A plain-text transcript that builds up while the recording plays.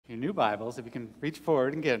new Bibles, if you can reach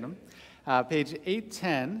forward and get them. Page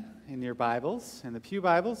 810 in your Bibles, in the Pew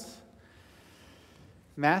Bibles.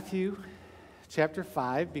 Matthew chapter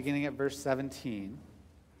 5, beginning at verse 17.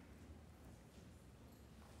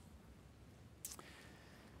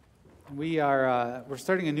 We're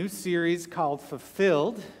starting a new series called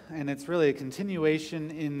Fulfilled, and it's really a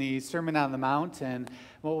continuation in the Sermon on the Mount. And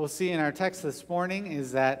what we'll see in our text this morning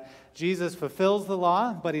is that Jesus fulfills the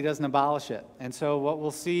law, but he doesn't abolish it. And so what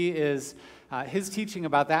we'll see is his teaching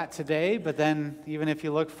about that today, but then even if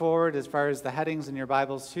you look forward as far as the headings in your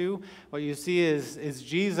Bibles too, what you see is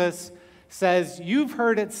Jesus says, "You've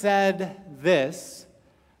heard it said this,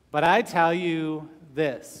 but I tell you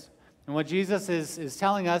this." And what Jesus is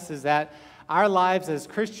telling us is that our lives as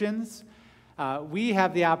Christians, we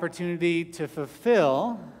have the opportunity to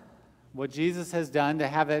fulfill what Jesus has done, to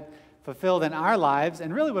have it fulfilled in our lives.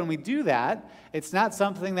 And really when we do that, it's not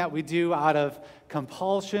something that we do out of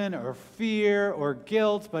compulsion or fear or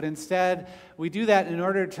guilt, but instead we do that in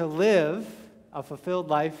order to live a fulfilled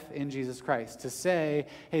life in Jesus Christ. To say,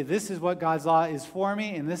 hey, this is what God's law is for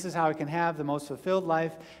me, and this is how I can have the most fulfilled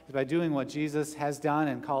life, is by doing what Jesus has done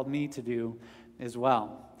and called me to do as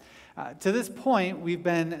well. To this point, we've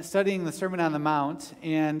been studying the Sermon on the Mount,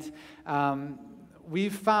 and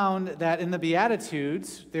we've found that in the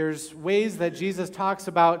Beatitudes, there's ways that Jesus talks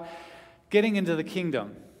about getting into the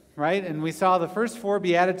kingdom, right? And we saw the first 4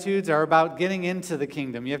 Beatitudes are about getting into the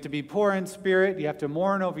kingdom. You have to be poor in spirit, you have to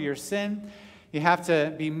mourn over your sin, you have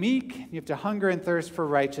to be meek, you have to hunger and thirst for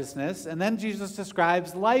righteousness. And then Jesus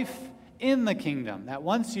describes life in the kingdom, that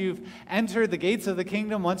once you've entered the gates of the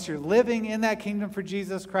kingdom, once you're living in that kingdom for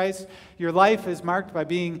Jesus Christ, your life is marked by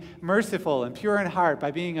being merciful and pure in heart,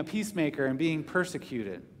 by being a peacemaker and being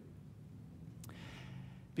persecuted.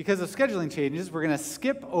 Because of scheduling changes, we're going to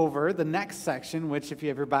skip over the next section, which if you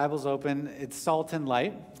have your Bibles open, it's salt and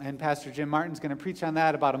light. And Pastor Jim Martin's going to preach on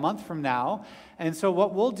that about a month from now. And so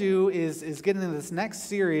what we'll do is get into this next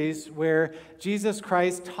series where Jesus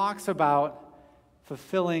Christ talks about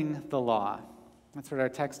fulfilling the law. That's what our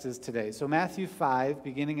text is today. So Matthew 5,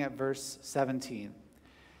 beginning at verse 17.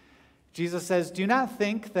 Jesus says, "Do not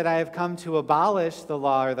think that I have come to abolish the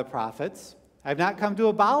law or the prophets. I have not come to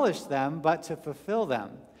abolish them, but to fulfill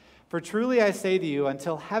them. For truly I say to you,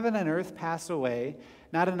 until heaven and earth pass away,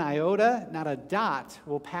 not an iota, not a dot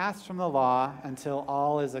will pass from the law until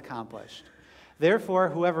all is accomplished. Therefore,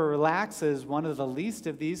 whoever relaxes one of the least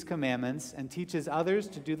of these commandments and teaches others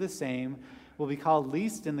to do the same will be called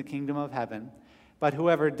least in the kingdom of heaven. But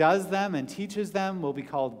whoever does them and teaches them will be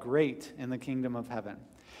called great in the kingdom of heaven.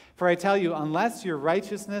 For I tell you, unless your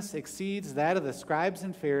righteousness exceeds that of the scribes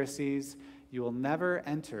and Pharisees, you will never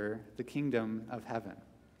enter the kingdom of heaven."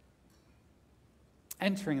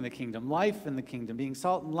 Entering the kingdom, life in the kingdom, being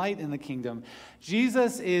salt and light in the kingdom.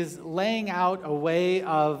 Jesus is laying out a way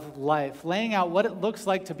of life, laying out what it looks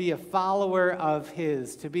like to be a follower of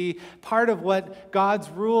his, to be part of what God's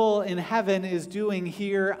rule in heaven is doing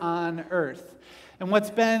here on earth. And what's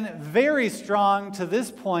been very strong to this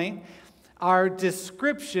point are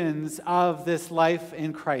descriptions of this life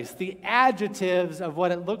in Christ, the adjectives of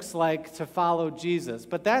what it looks like to follow Jesus.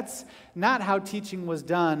 But that's not how teaching was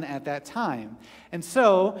done at that time. And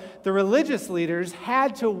so the religious leaders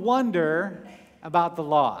had to wonder about the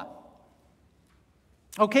law.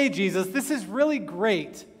 Okay, Jesus, this is really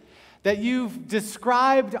great that you've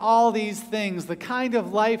described all these things, the kind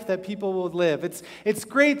of life that people will live. It's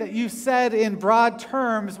great that you've said in broad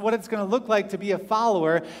terms what it's going to look like to be a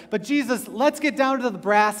follower. But Jesus, let's get down to the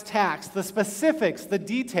brass tacks, the specifics, the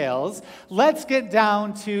details. Let's get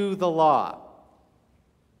down to the law.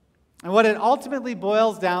 And what it ultimately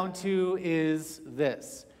boils down to is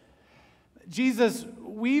this. Jesus,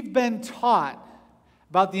 we've been taught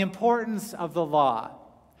about the importance of the law.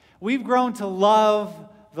 We've grown to love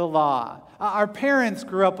the law. Our parents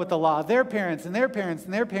grew up with the law, their parents and their parents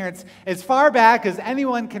and their parents. As far back as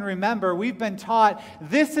anyone can remember, we've been taught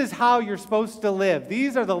this is how you're supposed to live.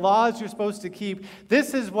 These are the laws you're supposed to keep.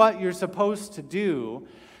 This is what you're supposed to do.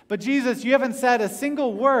 But Jesus, you haven't said a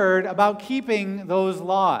single word about keeping those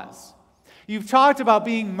laws. You've talked about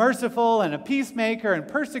being merciful and a peacemaker and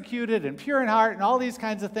persecuted and pure in heart and all these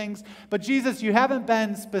kinds of things. But Jesus, you haven't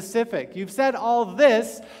been specific. You've said all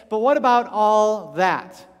this, but what about all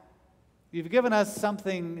that? You've given us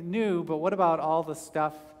something new, but what about all the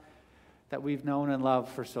stuff that we've known and loved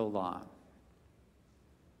for so long?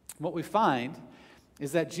 What we find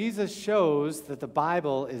is that Jesus shows that the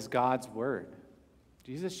Bible is God's word.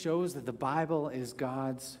 Jesus shows that the Bible is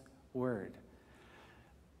God's word.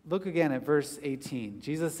 Look again at verse 18.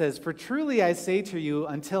 Jesus says, "For truly I say to you,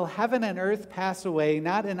 until heaven and earth pass away,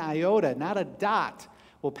 not an iota, not a dot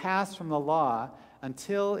will pass from the law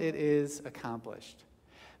until it is accomplished.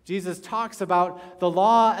 Jesus talks about the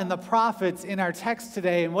law and the prophets in our text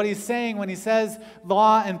today, and what he's saying when he says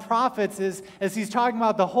law and prophets is he's talking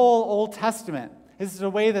about the whole Old Testament. This is a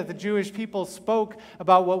way that the Jewish people spoke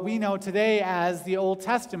about what we know today as the Old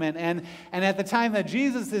Testament. And at the time that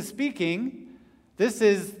Jesus is speaking, this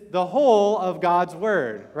is the whole of God's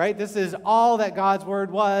Word, right? This is all that God's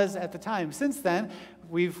Word was at the time. Since then,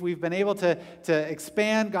 we've been able to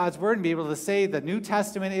expand God's Word and be able to say the New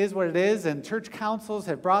Testament is what it is, and church councils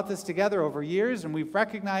have brought this together over years, and we've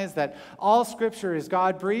recognized that all Scripture is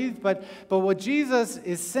God-breathed. But what Jesus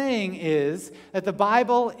is saying is that the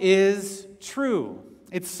Bible is true.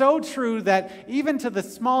 It's so true that even to the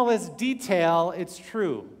smallest detail, it's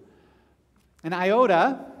true. An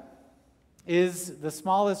iota is the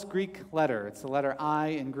smallest Greek letter. It's the letter I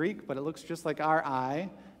in Greek, but it looks just like our I.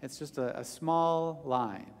 It's just a small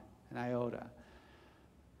line, an iota.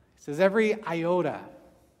 It says every iota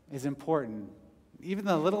is important. Even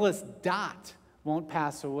the littlest dot won't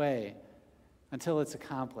pass away until it's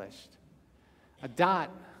accomplished. A dot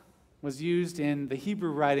was used in the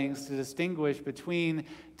Hebrew writings to distinguish between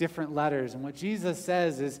different letters. And what Jesus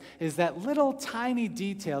says is that little tiny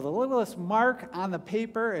detail, the littlest mark on the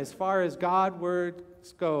paper as far as God's word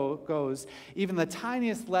goes, even the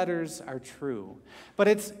tiniest letters are true. But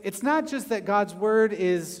it's not just that God's word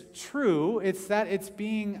is true, it's that it's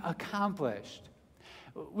being accomplished.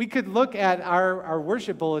 We could look at our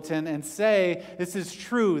worship bulletin and say, this is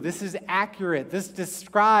true, this is accurate, this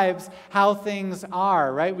describes how things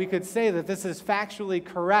are, right? We could say that this is factually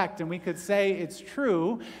correct, and we could say it's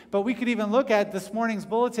true, but we could even look at this morning's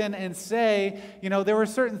bulletin and say, there were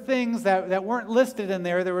certain things that weren't listed in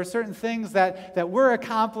there, there were certain things that were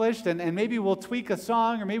accomplished, and maybe we'll tweak a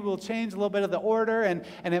song, or maybe we'll change a little bit of the order, and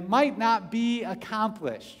it might not be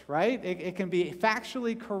accomplished, right? It can be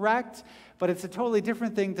factually correct, but it's a totally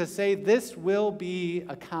different thing to say this will be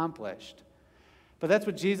accomplished. But that's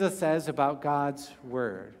what Jesus says about God's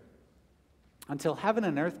word. Until heaven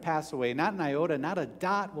and earth pass away, not an iota, not a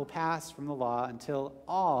dot will pass from the law until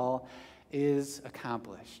all is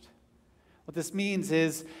accomplished. What this means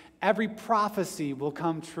is every prophecy will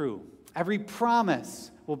come true. Every promise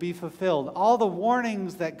will be fulfilled. All the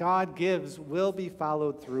warnings that God gives will be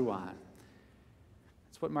followed through on.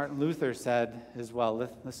 What Martin Luther said as well.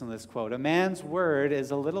 Listen to this quote. A man's word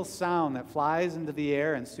is a little sound that flies into the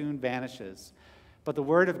air and soon vanishes. But the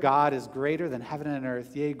word of God is greater than heaven and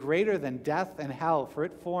earth, yea, greater than death and hell, for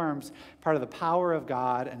it forms part of the power of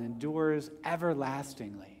God and endures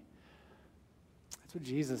everlastingly. That's what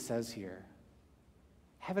Jesus says here.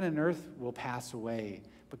 Heaven and earth will pass away,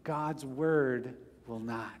 but God's word will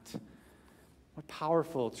not. What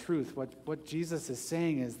powerful truth. What Jesus is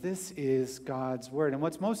saying is this is God's word. And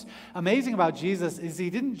what's most amazing about Jesus is he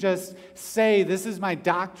didn't just say, this is my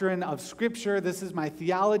doctrine of Scripture, this is my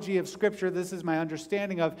theology of Scripture, this is my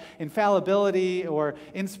understanding of infallibility or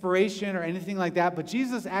inspiration or anything like that, but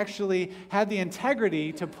Jesus actually had the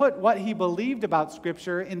integrity to put what he believed about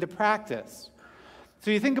Scripture into practice. So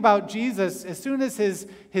you think about Jesus, as soon as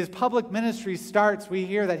his public ministry starts, we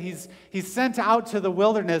hear that he's sent out to the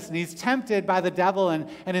wilderness and he's tempted by the devil. And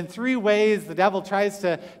in three ways, the devil tries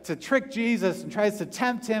to trick Jesus and tries to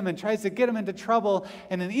tempt him and tries to get him into trouble.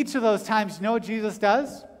 And in each of those times, you know what Jesus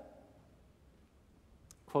does?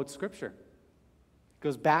 Quotes Scripture.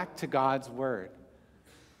 Goes back to God's word.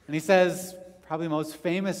 And he says, probably most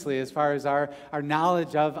famously, as far as our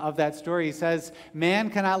knowledge of that story, he says, man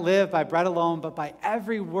cannot live by bread alone, but by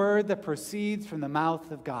every word that proceeds from the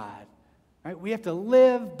mouth of God. Right? We have to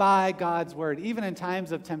live by God's word. Even in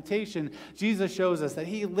times of temptation, Jesus shows us that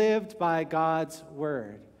he lived by God's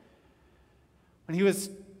word. When he was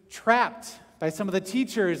trapped by some of the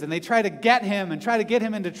teachers, and they try to get him and try to get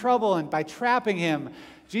him into trouble, and by trapping him,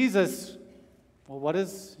 Jesus, well, what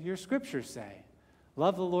does your Scripture say?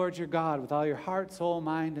 Love the Lord your God with all your heart, soul,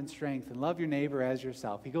 mind, and strength, and love your neighbor as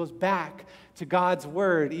yourself. He goes back to God's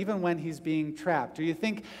word even when he's being trapped. Do you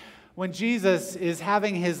think when Jesus is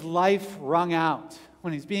having his life wrung out,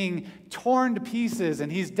 when he's being torn to pieces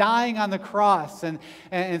and he's dying on the cross, and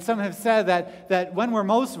some have said that when we're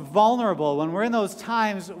most vulnerable, when we're in those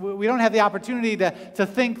times, we don't have the opportunity to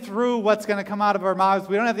think through what's going to come out of our mouths.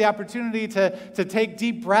 We don't have the opportunity to take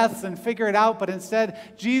deep breaths and figure it out, but instead,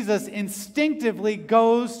 Jesus instinctively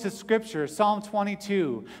goes to Scripture. Psalm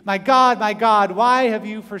 22, my God, why have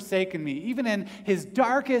you forsaken me? Even in his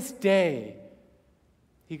darkest day,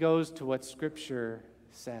 he goes to what Scripture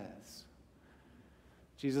says.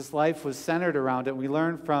 Jesus' life was centered around it. We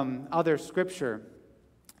learn from other Scripture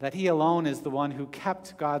that he alone is the one who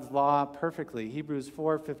kept God's law perfectly. Hebrews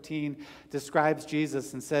 4:15 describes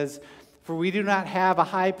Jesus and says, "For we do not have a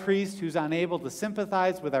high priest who's unable to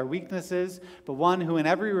sympathize with our weaknesses, but one who in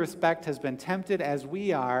every respect has been tempted as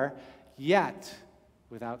we are, yet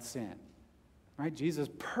without sin." Right? Jesus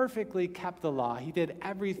perfectly kept the law. He did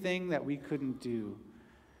everything that we couldn't do.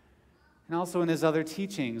 And also in his other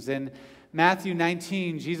teachings, in Matthew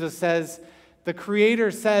 19, Jesus says, the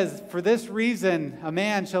Creator says, "For this reason, a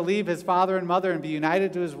man shall leave his father and mother and be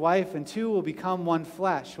united to his wife, and two will become one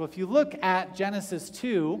flesh." Well, if you look at Genesis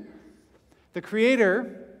 2, the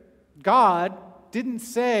Creator, God, didn't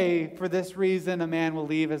say, "For this reason, a man will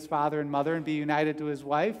leave his father and mother and be united to his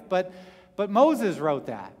wife," but Moses wrote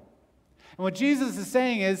that. And what Jesus is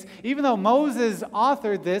saying is, even though Moses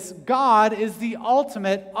authored this, God is the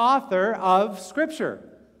ultimate author of Scripture.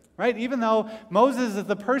 Right? Even though Moses is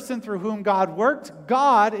the person through whom God worked,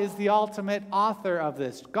 God is the ultimate author of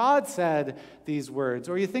this. God said these words.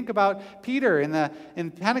 Or you think about Peter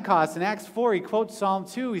in Pentecost in Acts 4, he quotes Psalm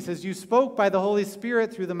 2. He says, "You spoke by the Holy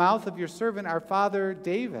Spirit through the mouth of your servant, our father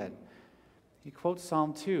David." He quotes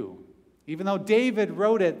Psalm 2. Even though David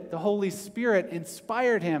wrote it, the Holy Spirit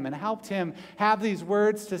inspired him and helped him have these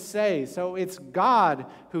words to say. So it's God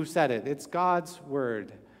who said it. It's God's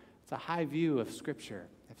word. It's a high view of Scripture.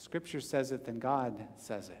 If Scripture says it, then God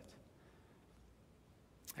says it.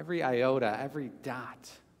 Every iota, every dot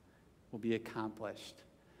will be accomplished.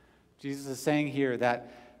 Jesus is saying here that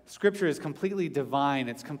Scripture is completely divine.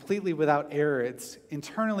 It's completely without error. It's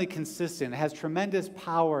internally consistent. It has tremendous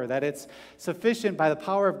power, that it's sufficient by the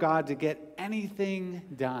power of God to get anything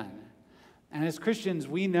done. And as Christians,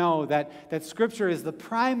 we know that Scripture is the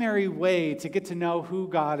primary way to get to know who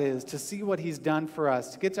God is, to see what He's done for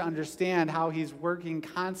us, to get to understand how He's working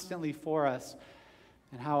constantly for us,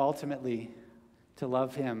 and how ultimately to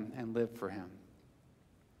love Him and live for Him.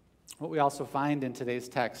 What we also find in today's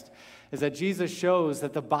text is that Jesus shows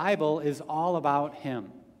that the Bible is all about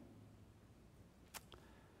Him.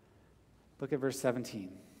 Look at verse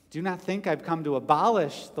 17. "Do not think I've come to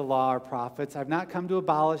abolish the law or prophets. I've not come to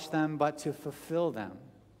abolish them, but to fulfill them."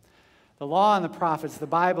 The law and the prophets, the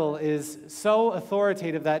Bible, is so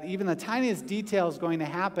authoritative that even the tiniest detail is going to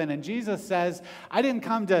happen. And Jesus says, I didn't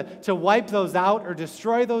come to wipe those out or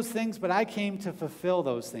destroy those things, but I came to fulfill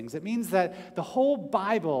those things. It means that the whole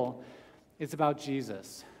Bible is about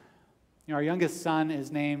Jesus. You know, our youngest son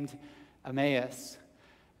is named Emmaus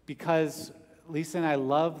because Lisa and I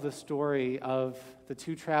love the story of the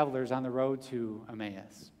two travelers on the road to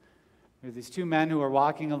Emmaus. There are these two men who are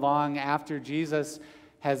walking along after Jesus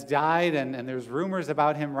has died, and there's rumors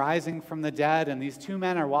about him rising from the dead, and these two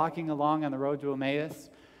men are walking along on the road to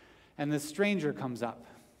Emmaus, and this stranger comes up.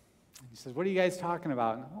 He says, "What are you guys talking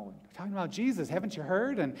about?" "Oh, we're talking about Jesus. Haven't you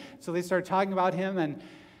heard?" And so they start talking about him, and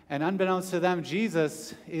unbeknownst to them,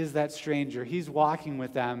 Jesus is that stranger. He's walking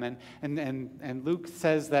with them. And Luke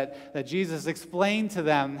says that Jesus explained to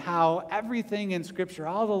them how everything in Scripture,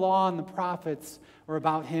 all the law and the prophets, were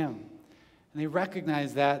about Him. And they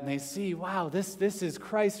recognize that, and they see, wow, this is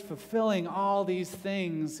Christ fulfilling all these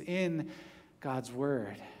things in God's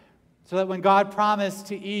Word. So that when God promised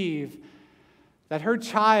to Eve that her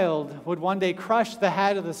child would one day crush the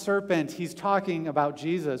head of the serpent, He's talking about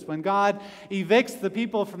Jesus. When God evicts the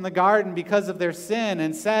people from the garden because of their sin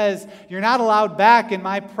and says, "You're not allowed back in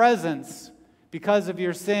my presence because of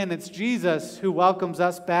your sin," it's Jesus who welcomes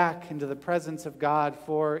us back into the presence of God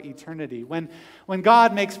for eternity. When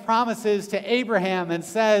God makes promises to Abraham and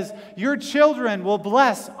says, "Your children will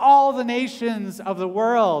bless all the nations of the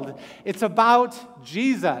world," it's about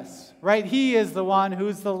Jesus, right? He is the one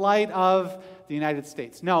who's the light of the United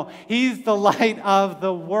States. No, He's the light of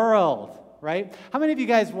the world, right? How many of you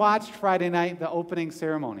guys watched Friday night, the opening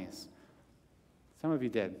ceremonies? Some of you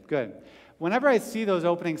did. Good. Whenever I see those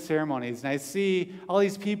opening ceremonies and I see all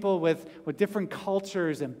these people with different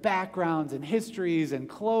cultures and backgrounds and histories and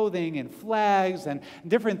clothing and flags and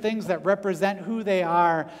different things that represent who they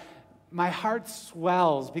are, my heart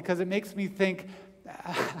swells because it makes me think,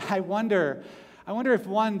 I wonder if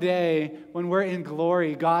one day when we're in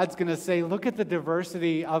glory, God's going to say, "Look at the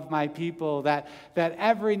diversity of my people, that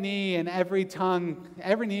every knee and every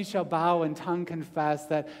knee shall bow and tongue confess,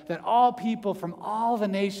 that all people from all the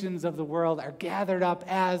nations of the world are gathered up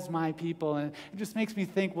as my people." And it just makes me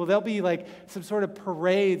think, well, there'll be like some sort of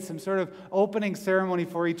parade, some sort of opening ceremony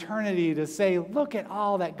for eternity to say, look at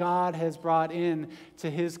all that God has brought in to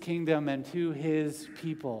His kingdom and to His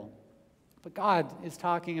people. But God is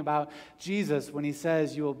talking about Jesus when He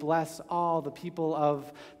says, "You will bless all the people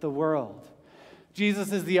of the world."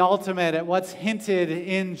 Jesus is the ultimate at what's hinted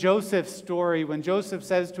in Joseph's story when Joseph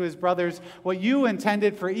says to his brothers, what you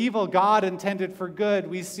intended for evil, God intended for good.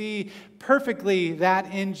 We see perfectly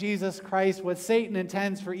that in Jesus Christ, what Satan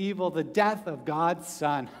intends for evil, the death of God's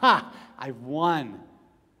Son. Ha! I've won.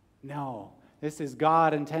 No, this is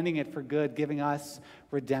God intending it for good, giving us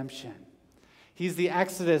redemption. He's the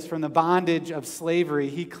exodus from the bondage of slavery.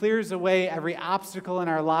 He clears away every obstacle in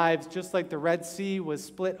our lives, just like the Red Sea was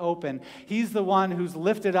split open. He's the one who's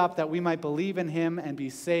lifted up that we might believe in him and be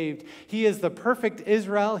saved. He is the perfect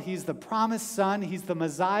Israel. He's the promised Son. He's the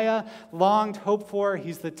Messiah, longed, hoped for.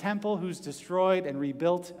 He's the temple who's destroyed and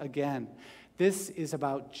rebuilt again. This is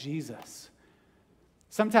about Jesus.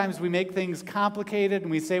 Sometimes we make things complicated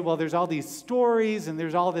and we say, well, there's all these stories and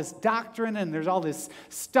there's all this doctrine and there's all this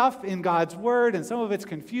stuff in God's word and some of it's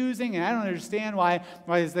confusing and I don't understand why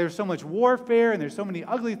there's so much warfare and there's so many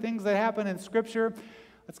ugly things that happen in Scripture.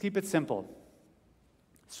 Let's keep it simple.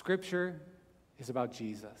 Scripture is about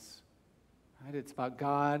Jesus. Right? It's about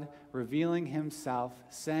God revealing himself,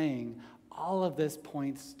 saying, all of this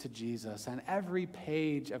points to Jesus, and every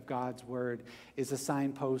page of God's word is a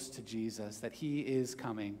signpost to Jesus, that he is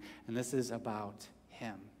coming, and this is about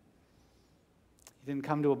him. He didn't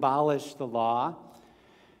come to abolish the law.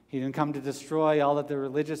 He didn't come to destroy all that the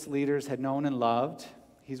religious leaders had known and loved.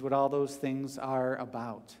 He's what all those things are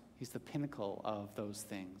about. He's the pinnacle of those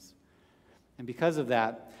things. And because of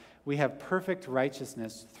that, we have perfect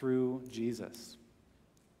righteousness through Jesus.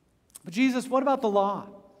 But Jesus, what about the law?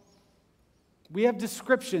 We have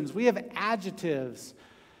descriptions, we have adjectives.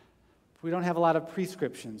 We don't have a lot of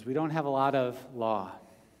prescriptions. We don't have a lot of law.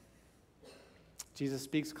 Jesus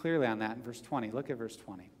speaks clearly on that in verse 20. Look at verse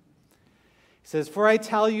 20. He says, for I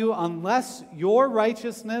tell you, unless your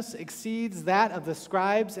righteousness exceeds that of the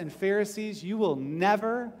scribes and Pharisees, you will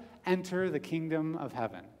never enter the kingdom of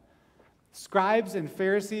heaven. Scribes and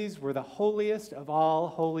Pharisees were the holiest of all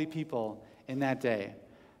holy people in that day.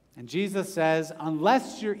 And Jesus says,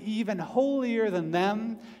 unless you're even holier than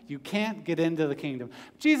them, you can't get into the kingdom.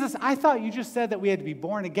 Jesus, I thought you just said that we had to be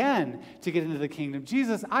born again to get into the kingdom.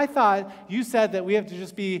 Jesus, I thought you said that we have to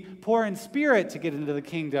just be poor in spirit to get into the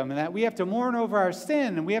kingdom, and that we have to mourn over our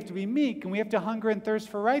sin, and we have to be meek, and we have to hunger and thirst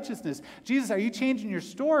for righteousness. Jesus, are you changing your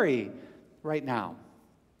story right now?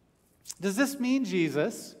 Does this mean,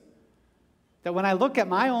 Jesus, that when I look at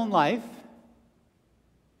my own life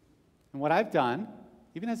and what I've done,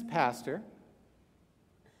 even as a pastor,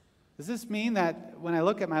 does this mean that when I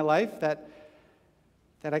look at my life that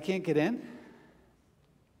I can't get in?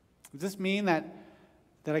 Does this mean that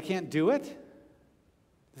I can't do it?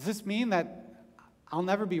 Does this mean that I'll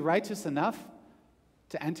never be righteous enough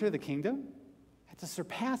to enter the kingdom? And to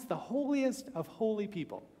surpass the holiest of holy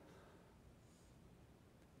people?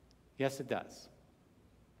 Yes, it does.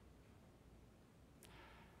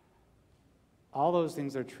 All those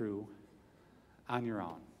things are true on your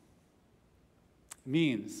own. It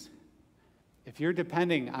means if you're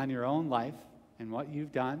depending on your own life and what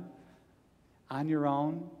you've done on your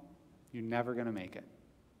own, you're never going to make it.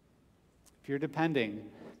 If you're depending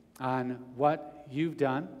on what you've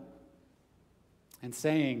done and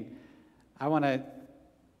saying, I want to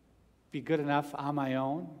be good enough on my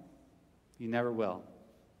own, you never will.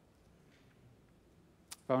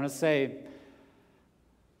 If I want to say,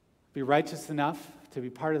 be righteous enough to be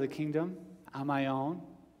part of the kingdom on my own,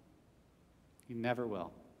 you never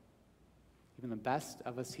will. Even the best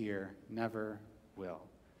of us here never will.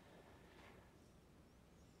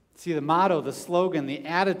 See, the motto, the slogan, the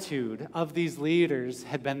attitude of these leaders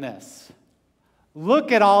had been this: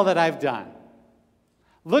 look at all that I've done.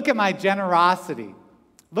 Look at my generosity.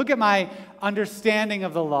 Look at my understanding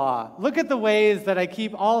of the law. Look at the ways that I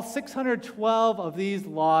keep all 612 of these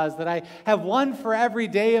laws, that I have one for every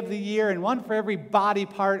day of the year and one for every body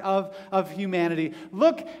part of humanity.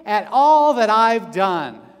 Look at all that I've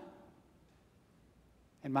done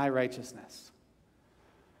in my righteousness.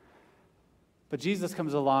 But Jesus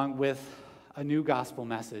comes along with a new gospel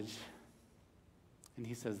message, and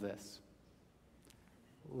he says this: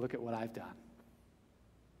 look at what I've done.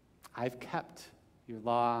 I've kept your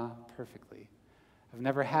law perfectly. I've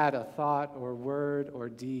never had a thought or word or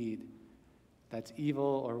deed that's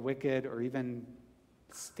evil or wicked or even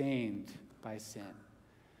stained by sin.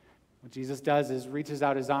 What Jesus does is reaches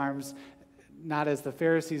out his arms, not as the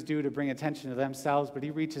Pharisees do to bring attention to themselves, but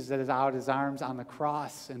he reaches out his arms on the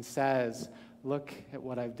cross and says, look at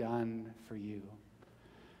what I've done for you.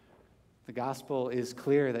 The gospel is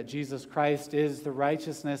clear that Jesus Christ is the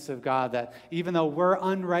righteousness of God, that even though we're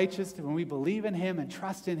unrighteous, when we believe in him and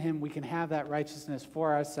trust in him, we can have that righteousness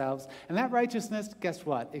for ourselves. And that righteousness, guess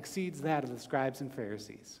what? Exceeds that of the scribes and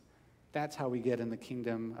Pharisees. That's how we get in the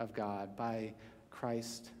kingdom of God, by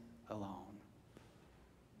Christ alone.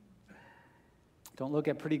 Don't look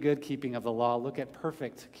at pretty good keeping of the law. Look at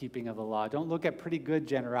perfect keeping of the law. Don't look at pretty good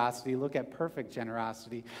generosity. Look at perfect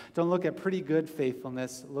generosity. Don't look at pretty good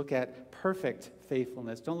faithfulness. Look at perfect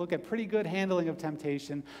faithfulness. Don't look at pretty good handling of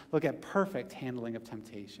temptation. Look at perfect handling of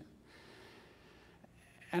temptation.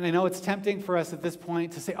 And I know it's tempting for us at this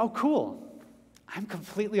point to say, oh, cool. I'm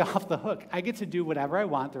completely off the hook. I get to do whatever I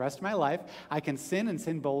want the rest of my life. I can sin and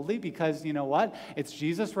sin boldly because, you know what? It's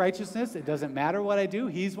Jesus' righteousness. It doesn't matter what I do.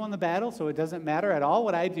 He's won the battle, so it doesn't matter at all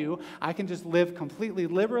what I do. I can just live completely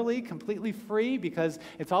liberally, completely free, because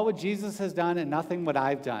it's all what Jesus has done and nothing what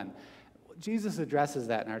I've done. Jesus addresses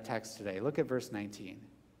that in our text today. Look at verse 19.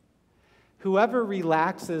 Whoever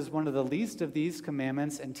relaxes one of the least of these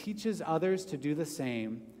commandments and teaches others to do the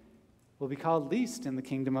same will be called least in the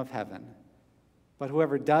kingdom of heaven. But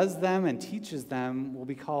whoever does them and teaches them will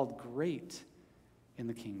be called great in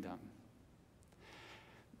the kingdom.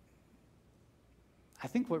 I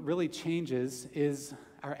think what really changes is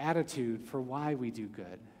our attitude for why we do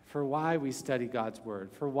good, for why we study God's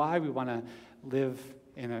word, for why we want to live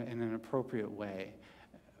in an appropriate way.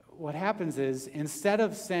 What happens is, instead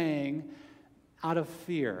of saying, out of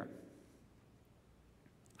fear,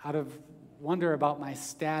 out of wonder about my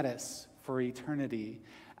status for eternity,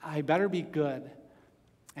 I better be good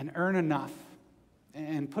and earn enough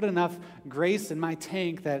and put enough grace in my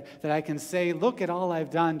tank that I can say, look at all I've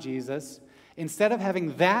done, Jesus. Instead of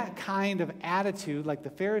having that kind of attitude like the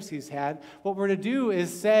Pharisees had, what we're to do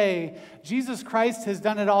is say, Jesus Christ has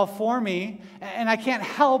done it all for me, and I can't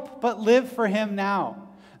help but live for him now.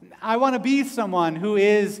 I want to be someone who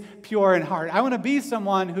is pure in heart. I want to be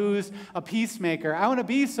someone who's a peacemaker. I want to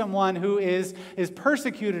be someone who is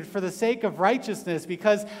persecuted for the sake of righteousness,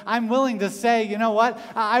 because I'm willing to say, you know what?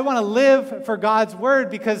 I want to live for God's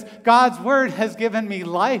word because God's word has given me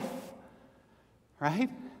life.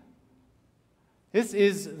 Right? This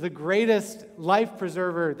is the greatest life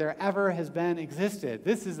preserver there ever has been existed.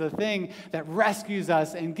 This is the thing that rescues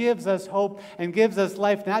us and gives us hope and gives us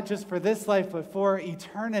life, not just for this life, but for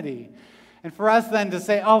eternity. And for us then to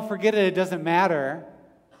say, oh, forget it doesn't matter,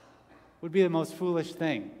 would be the most foolish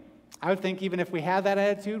thing. I would think even if we had that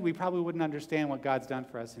attitude, we probably wouldn't understand what God's done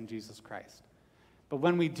for us in Jesus Christ. But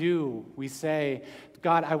when we do, we say,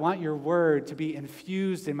 God, I want your word to be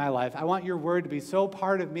infused in my life. I want your word to be so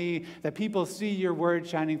part of me that people see your word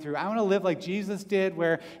shining through. I want to live like Jesus did,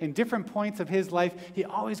 where in different points of his life, he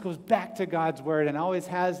always goes back to God's word and always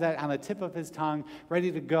has that on the tip of his tongue, ready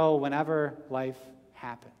to go whenever life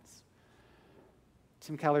happens.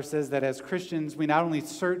 Tim Keller says that as Christians, we not only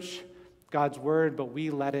search God's word, but we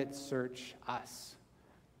let it search us.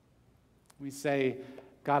 We say,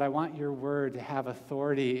 God, I want your word to have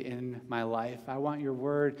authority in my life. I want your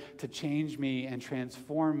word to change me and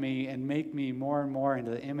transform me and make me more and more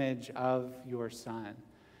into the image of your Son.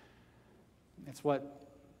 It's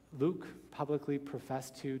what Luke publicly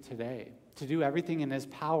professed to today, to do everything in his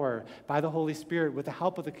power by the Holy Spirit with the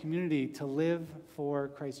help of the community to live for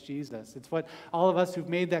Christ Jesus. It's what all of us who've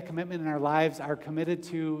made that commitment in our lives are committed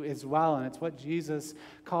to as well, and it's what Jesus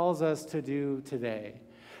calls us to do today.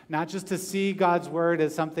 Not just to see God's word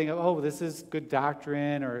as something, oh, this is good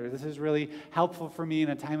doctrine, or this is really helpful for me in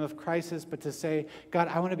a time of crisis, but to say, God,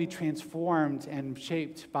 I want to be transformed and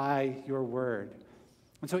shaped by your word.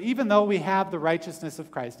 And so even though we have the righteousness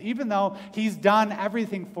of Christ, even though he's done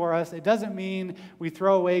everything for us, it doesn't mean we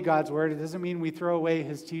throw away God's word. It doesn't mean we throw away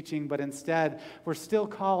his teaching, but instead we're still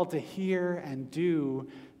called to hear and do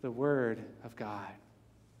the word of God.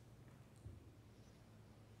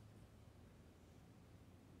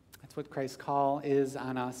 That's what Christ's call is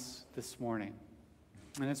on us this morning.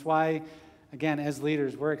 And it's why, again, as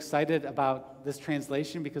leaders, we're excited about this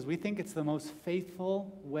translation, because we think it's the most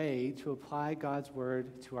faithful way to apply God's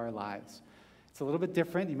word to our lives. It's a little bit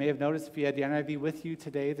different. You may have noticed if you had the NIV with you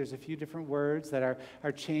today, there's a few different words that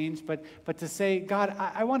are changed. But to say, God,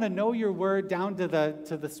 I want to know your word down to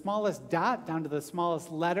the smallest dot, down to the smallest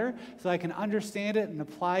letter, so I can understand it and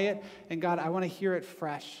apply it. And God, I want to hear it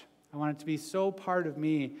fresh. I want it to be so part of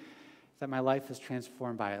me that my life is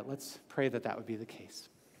transformed by it. Let's pray that that would be the case.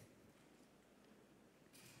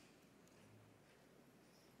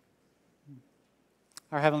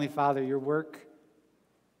 Our Heavenly Father, your work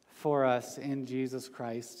for us in Jesus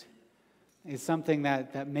Christ is something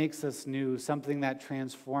that makes us new, something that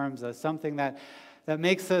transforms us, something that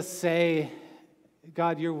makes us say,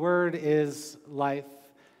 God, your word is life.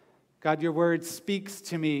 God, your word speaks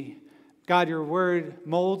to me. God, your word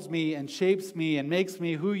molds me and shapes me and makes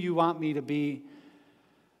me who you want me to be.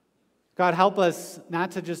 God, help us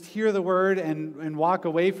not to just hear the word and walk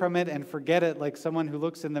away from it and forget it like someone who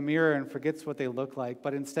looks in the mirror and forgets what they look like.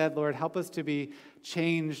 But instead, Lord, help us to be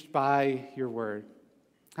changed by your word.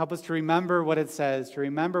 Help us to remember what it says, to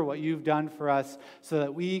remember what you've done for us so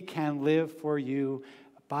that we can live for you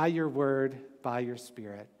by your word, by your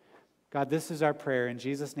Spirit. God, this is our prayer. In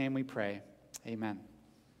Jesus' name we pray. Amen.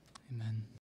 Amen.